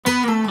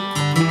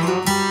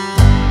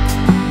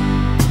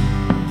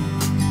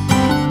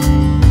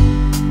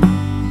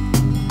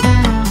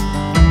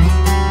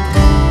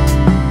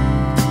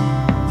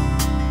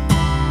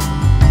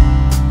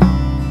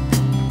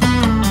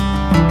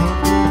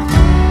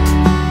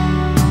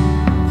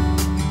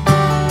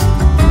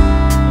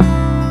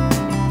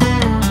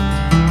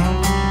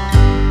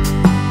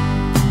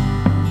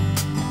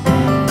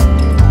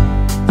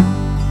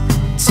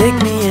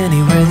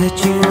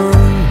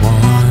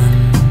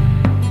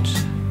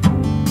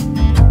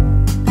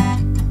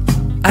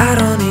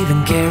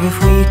even care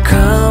if we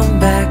come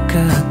back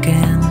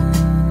again.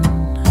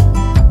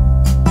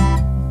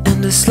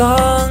 And as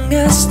long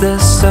as the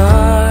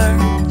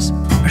stars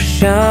are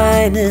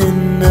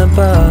shining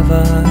above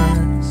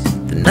us,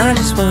 then I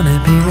just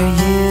wanna be where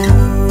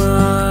you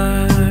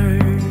are.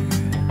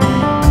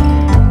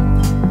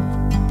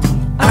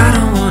 I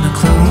don't wanna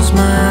close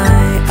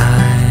my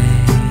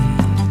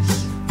eyes,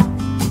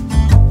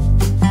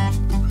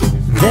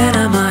 then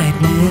I might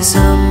miss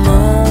a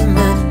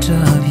moment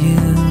of you.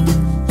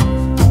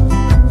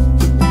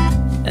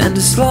 And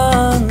as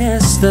long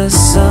as the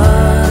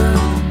sun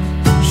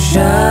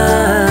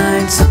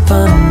shines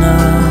upon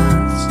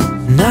us,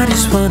 and I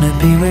just wanna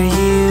be where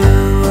you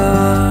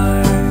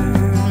are.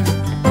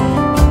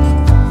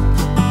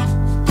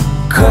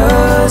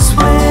 'Cause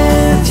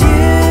with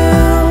you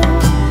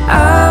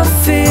I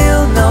feel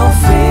no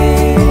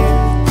fear,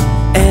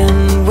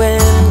 and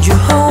when you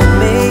hold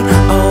me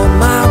all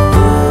my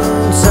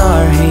wounds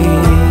are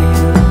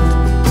healed.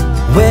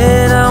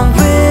 When I'm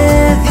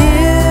with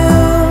you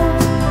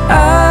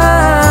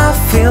I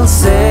feel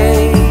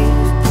safe.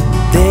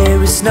 There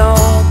is no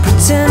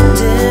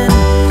pretending,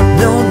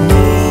 no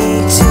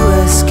need to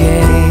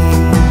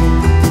escape.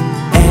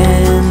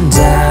 And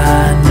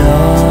I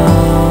know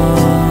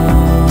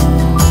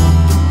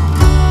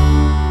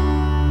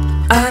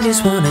I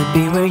just wanna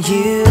be where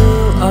you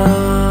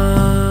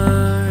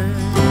are.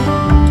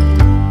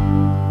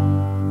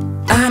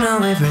 I know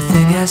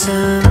everything has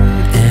an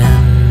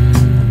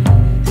end,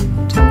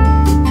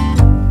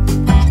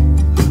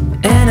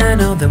 and I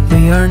know that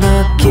we are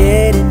not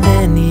getting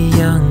any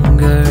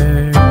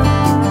younger.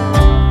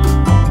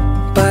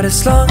 But as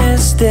long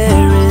as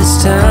there is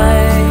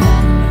time,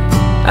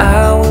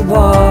 I will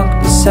walk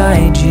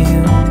beside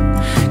you.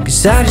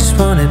 'Cause I just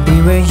wanna be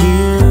where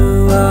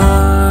you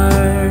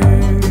are.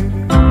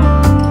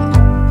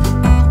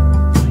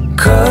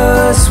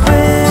 'Cause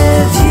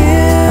with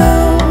you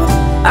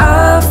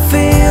I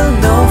feel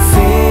no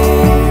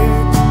fear,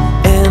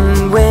 and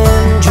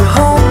when you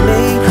hold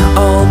me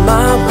all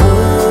my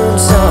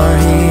wounds are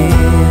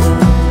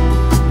healed.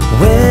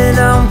 When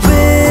I'm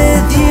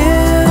with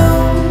you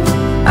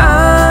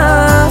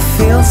I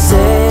feel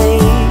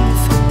safe.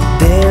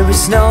 There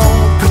is no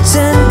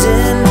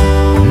pretending,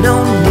 no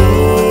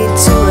need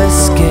to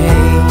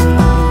escape.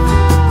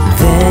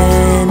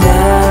 Then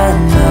I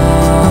know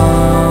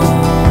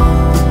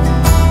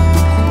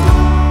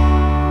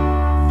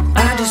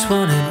I just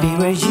wanna be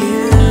where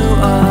you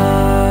are.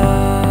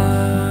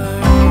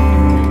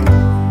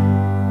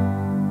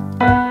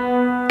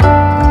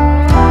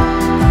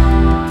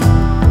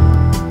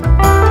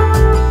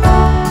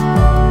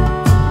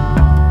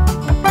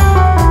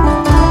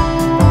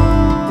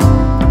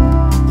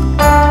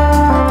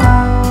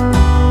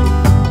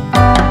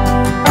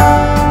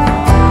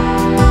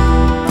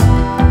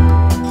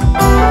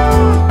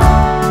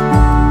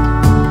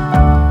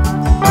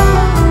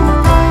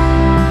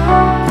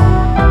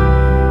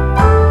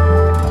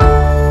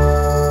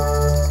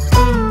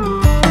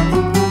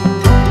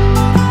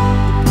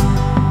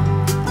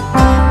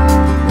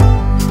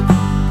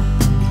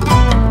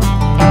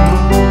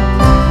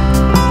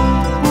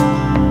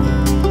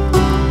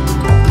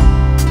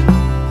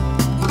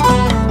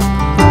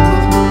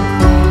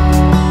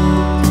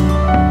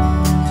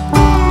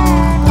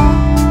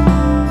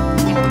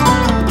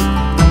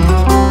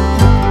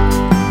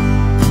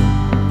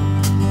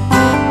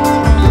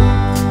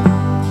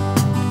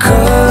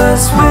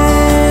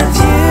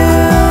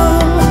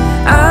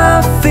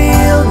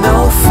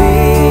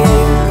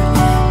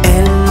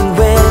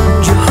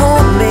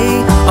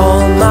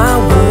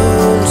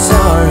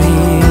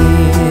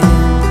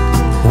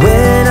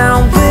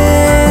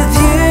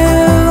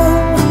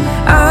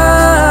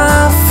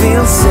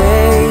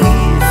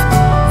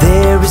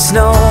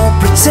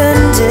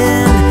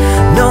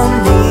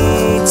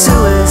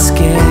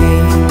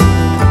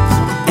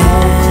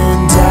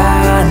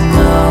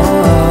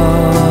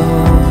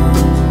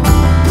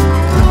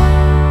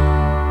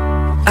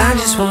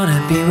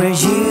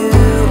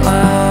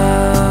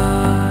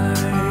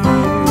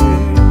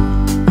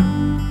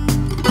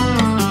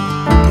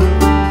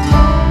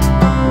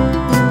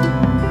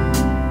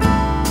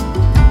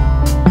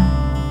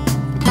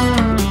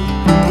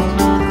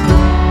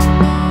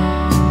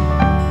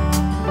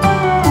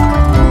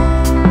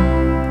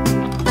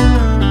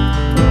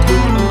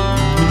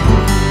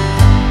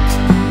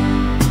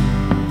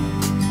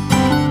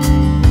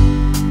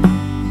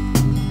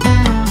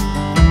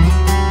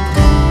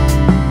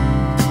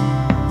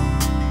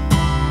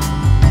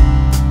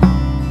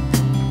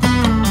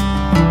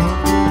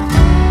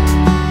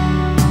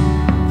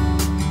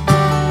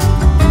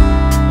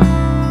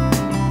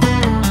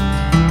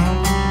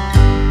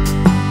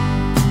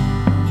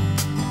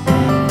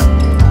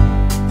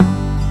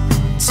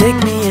 Take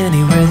me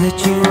anywhere that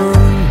you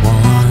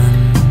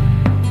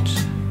want.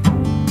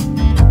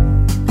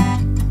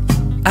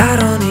 I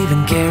don't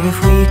even care if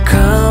we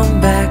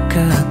come back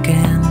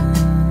again.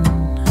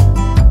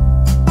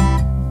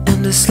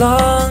 And as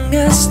long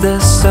as the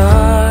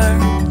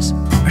stars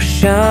are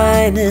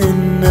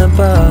shining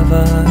above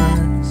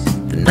us,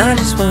 and I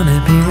just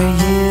wanna be where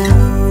you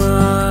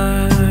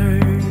are.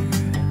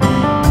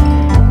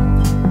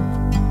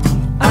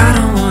 I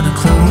don't wanna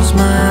close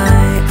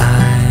my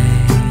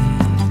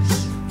eyes,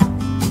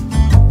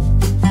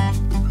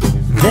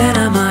 then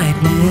I might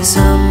miss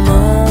a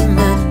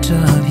moment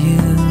of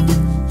you.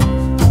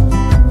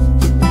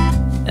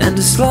 And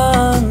as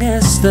long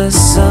as the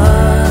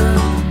sun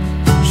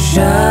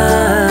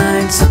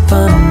shines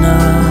upon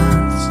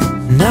us,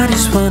 and I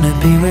just wanna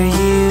be where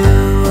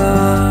you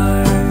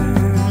are.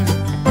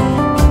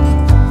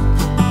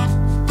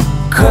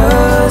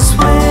 'Cause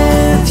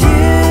with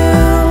you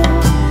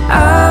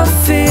I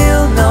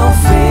feel no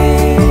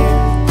fear,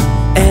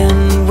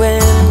 and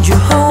when you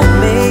hold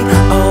me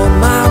all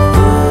my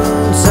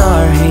wounds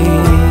are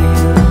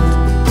healed.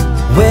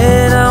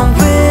 When I'm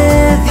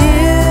with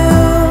you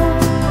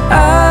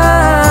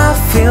I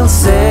feel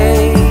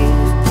safe.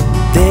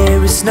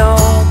 There is no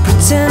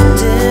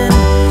pretending,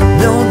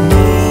 no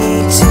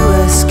need to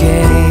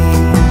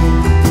escape.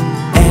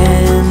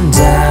 And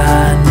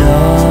I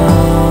know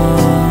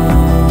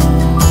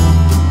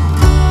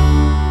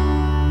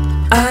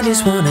I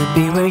just wanna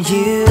be where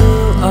you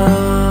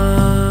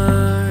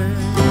are.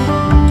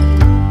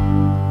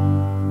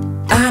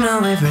 I know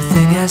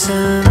everything has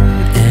an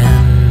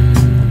end,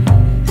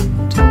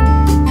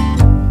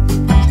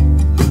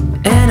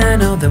 and I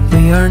know that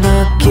we are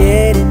not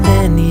getting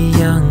any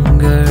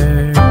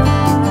younger.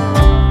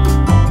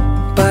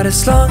 But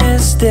as long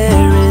as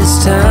there is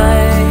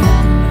time,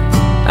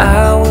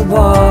 I will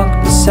walk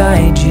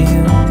beside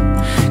you,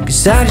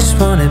 'cause I just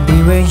wanna be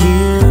where you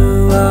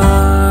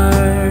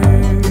are.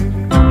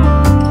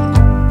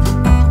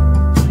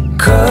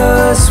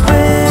 'Cause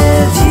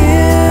with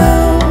you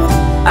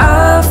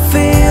I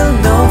feel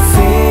no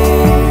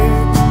fear,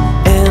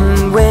 and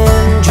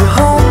when you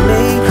hold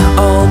me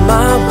all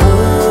my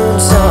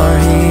wounds are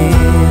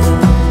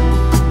healed.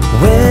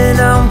 When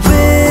I'm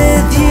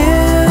with you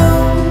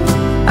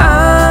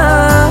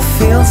I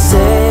feel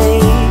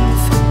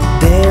safe.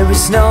 There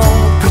is no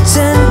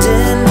pretending,